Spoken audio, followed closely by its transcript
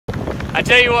I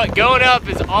tell you what, going up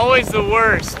is always the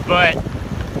worst, but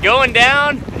going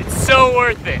down, it's so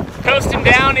worth it. Coasting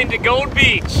down into Gold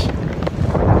Beach.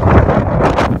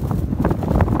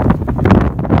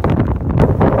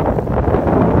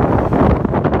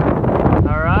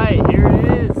 All right, here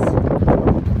it is.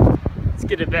 Let's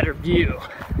get a better view.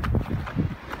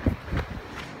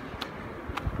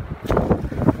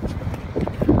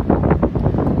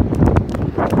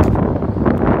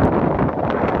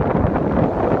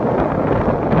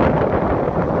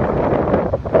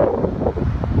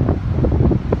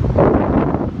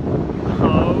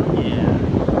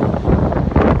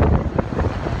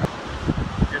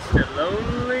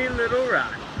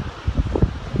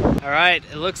 Alright,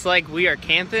 it looks like we are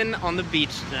camping on the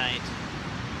beach tonight.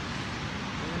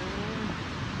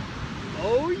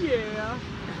 Oh yeah!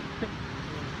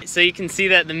 So you can see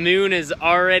that the moon is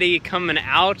already coming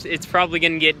out. It's probably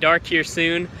going to get dark here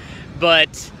soon.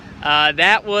 But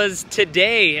that was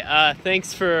today.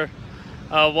 Thanks for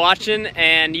watching,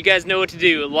 and you guys know what to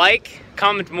do. Like,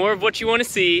 comment more of what you want to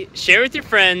see, share with your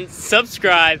friends,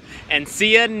 subscribe, and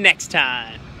see ya next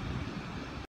time.